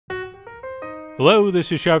Hello,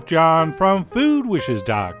 this is Chef John from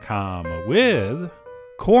foodwishes.com with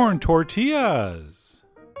corn tortillas.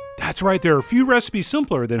 That's right, there are a few recipes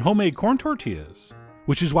simpler than homemade corn tortillas,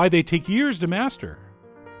 which is why they take years to master.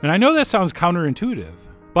 And I know that sounds counterintuitive,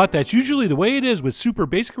 but that's usually the way it is with super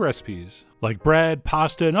basic recipes, like bread,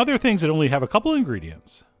 pasta, and other things that only have a couple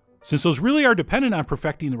ingredients, since those really are dependent on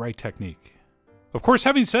perfecting the right technique. Of course,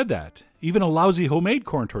 having said that, even a lousy homemade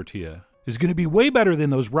corn tortilla is going to be way better than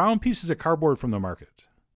those round pieces of cardboard from the market.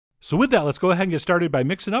 So with that, let's go ahead and get started by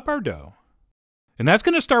mixing up our dough. And that's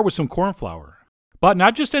going to start with some corn flour, but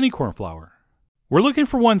not just any corn flour. We're looking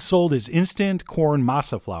for one sold as instant corn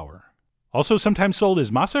masa flour, also sometimes sold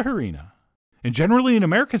as masa harina. And generally in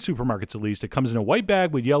American supermarkets at least, it comes in a white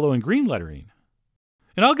bag with yellow and green lettering.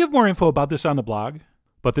 And I'll give more info about this on the blog,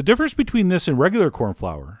 but the difference between this and regular corn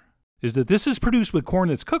flour is that this is produced with corn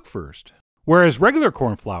that's cooked first, whereas regular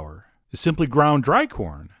corn flour is simply ground dry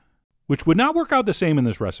corn, which would not work out the same in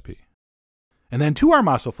this recipe. And then to our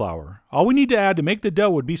masa flour, all we need to add to make the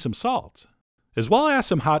dough would be some salt, as well as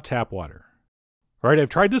some hot tap water. Alright, I've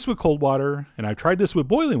tried this with cold water, and I've tried this with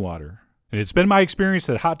boiling water, and it's been my experience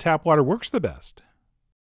that hot tap water works the best.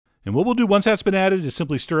 And what we'll do once that's been added is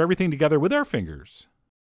simply stir everything together with our fingers,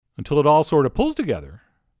 until it all sort of pulls together.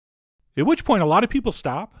 At which point a lot of people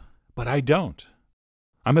stop, but I don't.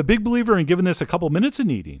 I'm a big believer in giving this a couple minutes of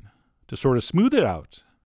kneading, to sort of smooth it out.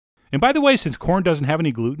 And by the way, since corn doesn't have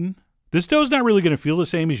any gluten, this dough's not really going to feel the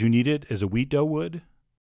same as you knead it as a wheat dough would,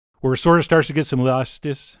 where it sort of starts to get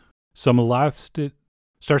starts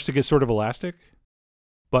to get sort of elastic.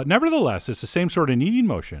 But nevertheless, it's the same sort of kneading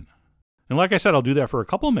motion. And like I said, I'll do that for a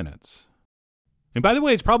couple minutes. And by the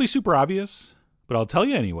way, it's probably super obvious, but I'll tell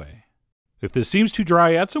you anyway. If this seems too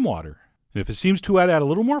dry, add some water. And if it seems too wet, add a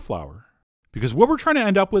little more flour. Because what we're trying to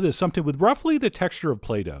end up with is something with roughly the texture of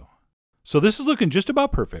Play-Doh. So this is looking just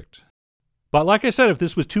about perfect. But like I said, if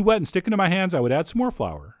this was too wet and sticking to my hands, I would add some more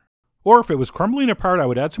flour. Or if it was crumbling apart, I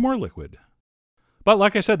would add some more liquid. But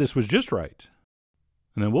like I said, this was just right.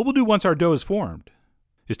 And then what we'll do once our dough is formed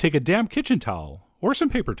is take a damp kitchen towel or some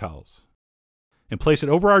paper towels and place it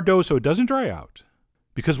over our dough so it doesn't dry out.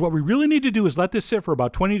 Because what we really need to do is let this sit for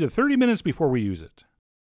about 20 to 30 minutes before we use it.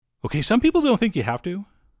 Okay, some people don't think you have to.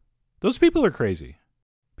 Those people are crazy.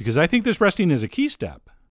 Because I think this resting is a key step.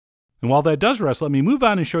 And while that does rest, let me move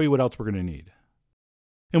on and show you what else we're going to need.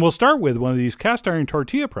 And we'll start with one of these cast iron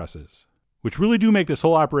tortilla presses, which really do make this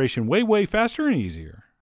whole operation way faster and easier.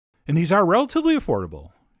 And these are relatively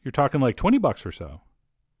affordable. You're talking like 20 bucks or so.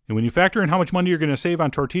 And when you factor in how much money you're going to save on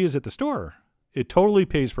tortillas at the store, it totally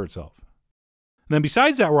pays for itself. And then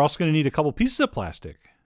besides that, we're also going to need a couple pieces of plastic,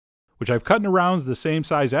 which I've cut in rounds the same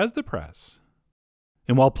size as the press.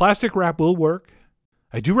 And while plastic wrap will work,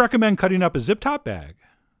 I do recommend cutting up a zip top bag,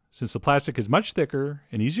 since the plastic is much thicker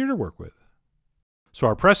and easier to work with. So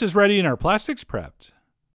our press is ready and our plastic's prepped.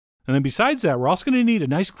 And then besides that, we're also going to need a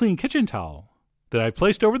nice clean kitchen towel that I've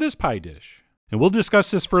placed over this pie dish. And we'll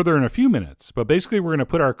discuss this further in a few minutes, but basically we're going to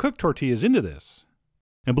put our cooked tortillas into this.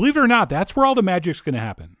 And believe it or not, that's where all the magic's going to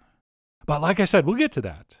happen. But like I said, we'll get to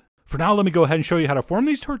that. For now, let me go ahead and show you how to form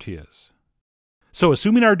these tortillas. So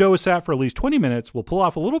assuming our dough is sat for at least 20 minutes, we'll pull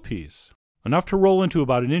off a little piece, enough to roll into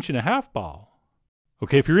about 1.5 inch ball.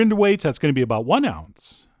 Okay, if you're into weights, that's going to be about 1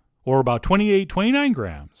 ounce, or about 29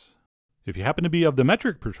 grams, if you happen to be of the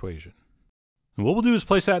metric persuasion. And what we'll do is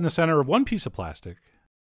place that in the center of one piece of plastic,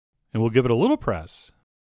 and we'll give it a little press,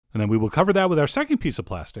 and then we will cover that with our second piece of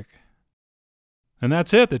plastic. And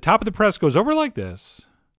that's it. The top of the press goes over like this,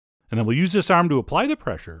 and then we'll use this arm to apply the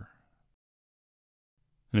pressure.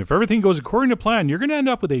 And if everything goes according to plan, you're going to end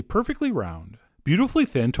up with a perfectly round, beautifully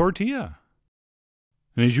thin tortilla.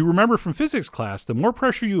 And as you remember from physics class, the more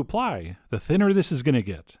pressure you apply, the thinner this is going to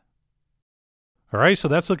get. Alright, so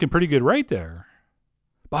that's looking pretty good right there.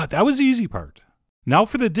 But that was the easy part. Now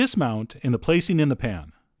for the dismount and the placing in the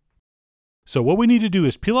pan. So what we need to do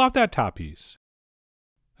is peel off that top piece.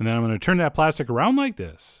 And then I'm going to turn that plastic around like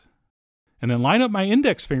this. And then line up my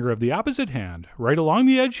index finger of the opposite hand right along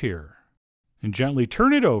the edge here. And gently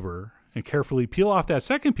turn it over and carefully peel off that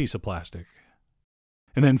second piece of plastic.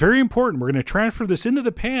 And then very important, we're going to transfer this into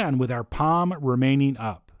the pan with our palm remaining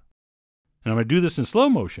up. And I'm going to do this in slow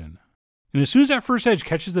motion. And as soon as that first edge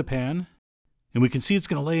catches the pan, and we can see it's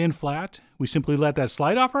going to lay in flat, we simply let that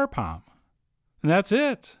slide off our palm. And that's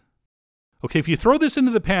it. Okay, if you throw this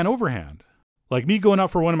into the pan overhand, like me going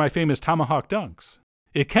up for one of my famous tomahawk dunks,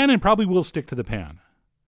 it can and probably will stick to the pan.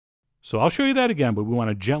 So I'll show you that again, but we want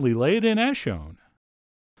to gently lay it in as shown.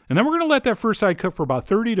 And then we're going to let that first side cook for about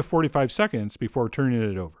 30 to 45 seconds before turning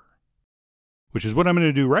it over, which is what I'm going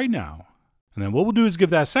to do right now. And then what we'll do is give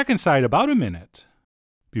that second side about a minute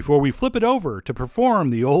before we flip it over to perform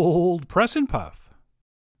the old press and puff.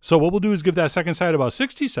 So what we'll do is give that second side about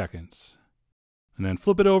 60 seconds, and then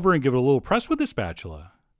flip it over and give it a little press with the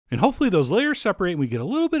spatula. And hopefully those layers separate and we get a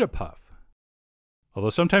little bit of puff. Although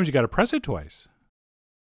sometimes you got to press it twice.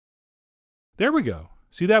 There we go.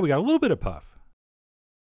 See that? We got a little bit of puff.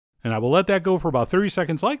 And I will let that go for about 30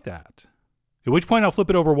 seconds like that. At which point I'll flip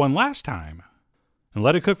it over one last time and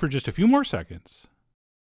let it cook for just a few more seconds.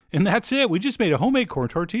 And that's it. We just made a homemade corn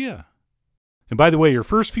tortilla. And by the way, your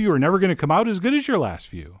first few are never going to come out as good as your last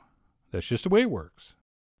few. That's just the way it works.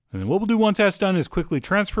 And then what we'll do once that's done is quickly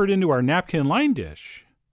transfer it into our napkin line dish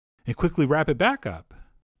and quickly wrap it back up.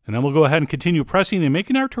 And then we'll go ahead and continue pressing and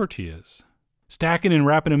making our tortillas, stacking and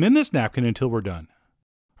wrapping them in this napkin until we're done.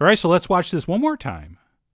 All right, so let's watch this one more time.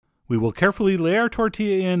 We will carefully lay our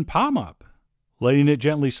tortilla in palm up, letting it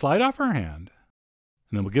gently slide off our hand.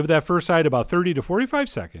 And then we'll give that first side about 30 to 45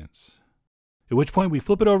 seconds, at which point we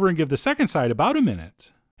flip it over and give the second side about a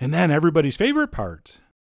minute. And then everybody's favorite part,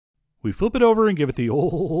 we flip it over and give it the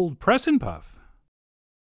old press and puff.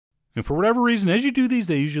 And for whatever reason, as you do these,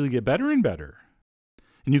 they usually get better and better.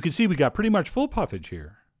 And you can see we got pretty much full puffage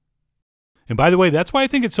here. And by the way, that's why I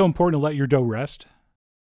think it's so important to let your dough rest.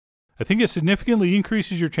 I think it significantly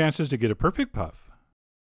increases your chances to get a perfect puff.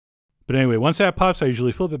 But anyway, once that puffs, I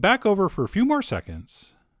usually flip it back over for a few more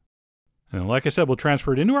seconds. And like I said, we'll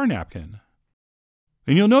transfer it into our napkin.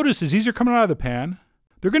 And you'll notice as these are coming out of the pan,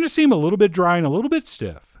 they're going to seem a little bit dry and a little bit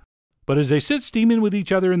stiff. But as they sit steaming with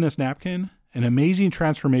each other in this napkin, an amazing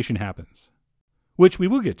transformation happens, which we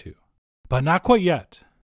will get to, but not quite yet,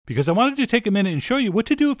 because I wanted to take a minute and show you what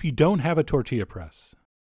to do if you don't have a tortilla press.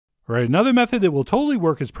 All right, another method that will totally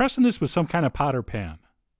work is pressing this with some kind of pot or pan.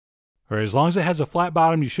 All right, as long as it has a flat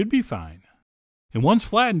bottom, you should be fine. And once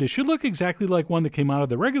flattened, it should look exactly like one that came out of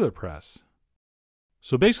the regular press.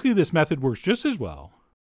 So basically this method works just as well.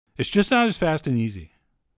 It's just not as fast and easy.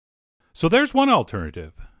 So there's one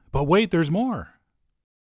alternative. But wait, there's more.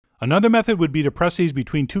 Another method would be to press these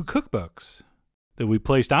between two cookbooks that we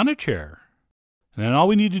placed on a chair. And then all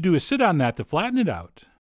we need to do is sit on that to flatten it out.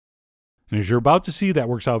 And as you're about to see, that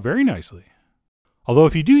works out very nicely. Although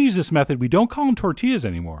if you do use this method, we don't call them tortillas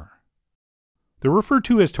anymore. They're referred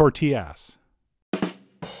to as tortillas.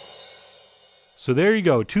 So there you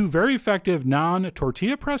go, two very effective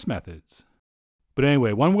non-tortilla press methods. But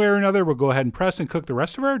anyway, one way or another, we'll go ahead and press and cook the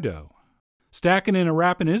rest of our dough, stacking and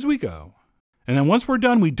wrapping as we go. And then once we're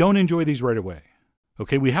done, we don't enjoy these right away.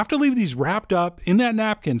 Okay, we have to leave these wrapped up in that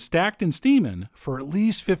napkin, stacked and steaming for at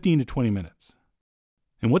least 15 to 20 minutes.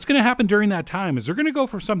 And what's going to happen during that time is they're going to go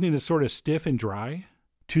from something that's sort of stiff and dry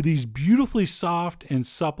to these beautifully soft and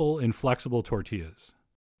supple and flexible tortillas.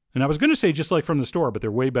 And I was going to say just like from the store, but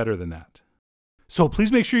they're way better than that. So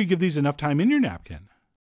please make sure you give these enough time in your napkin.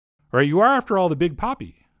 All right, you are, after all, the big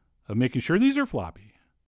poppy of making sure these are floppy.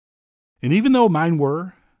 And even though mine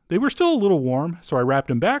were, they were still a little warm, so I wrapped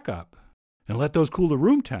them back up and let those cool to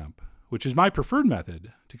room temp, which is my preferred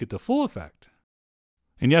method to get the full effect.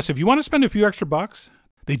 And yes, if you want to spend a few extra bucks,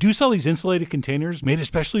 they do sell these insulated containers made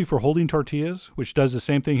especially for holding tortillas, which does the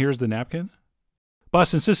same thing here as the napkin. But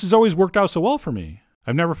since this has always worked out so well for me,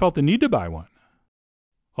 I've never felt the need to buy one.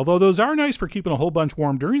 Although those are nice for keeping a whole bunch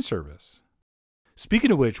warm during service.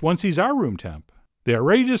 Speaking of which, once these are room temp, they are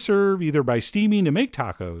ready to serve either by steaming to make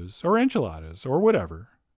tacos or enchiladas or whatever.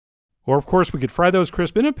 Or of course we could fry those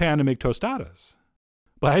crisp in a pan to make tostadas.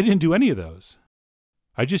 But I didn't do any of those.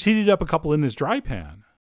 I just heated up a couple in this dry pan,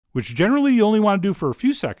 which generally you only want to do for a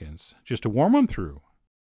few seconds, just to warm them through.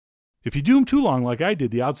 If you do them too long like I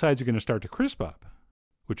did, the outsides are going to start to crisp up,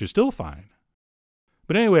 which is still fine.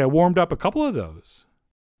 But anyway, I warmed up a couple of those.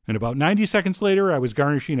 And about 90 seconds later, I was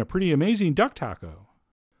garnishing a pretty amazing duck taco,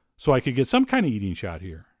 so I could get some kind of eating shot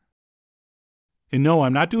here. And no,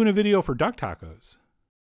 I'm not doing a video for duck tacos.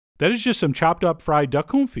 That is just some chopped up fried duck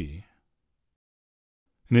confit.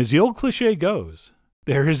 And as the old cliche goes,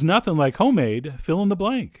 there is nothing like homemade fill in the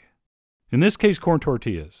blank. In this case, corn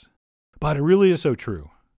tortillas. But it really is so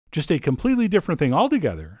true. Just a completely different thing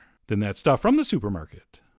altogether than that stuff from the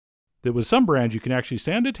supermarket. That with some brands you can actually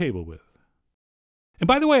stand at a table with. And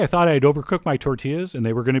by the way, I thought I had overcooked my tortillas and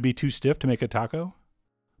they were going to be too stiff to make a taco.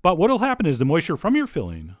 But what'll happen is the moisture from your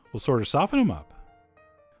filling will sort of soften them up.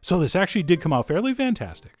 So this actually did come out fairly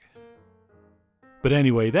fantastic. But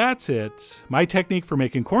anyway, that's it. My technique for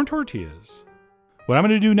making corn tortillas. What I'm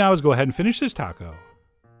going to do now is go ahead and finish this taco.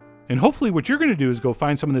 And hopefully what you're going to do is go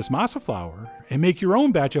find some of this masa flour and make your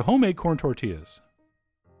own batch of homemade corn tortillas.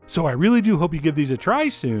 So I really do hope you give these a try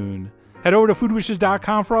soon. Head over to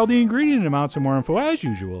foodwishes.com for all the ingredient amounts and more info as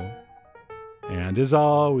usual. And as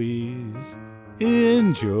always,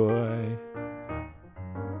 enjoy.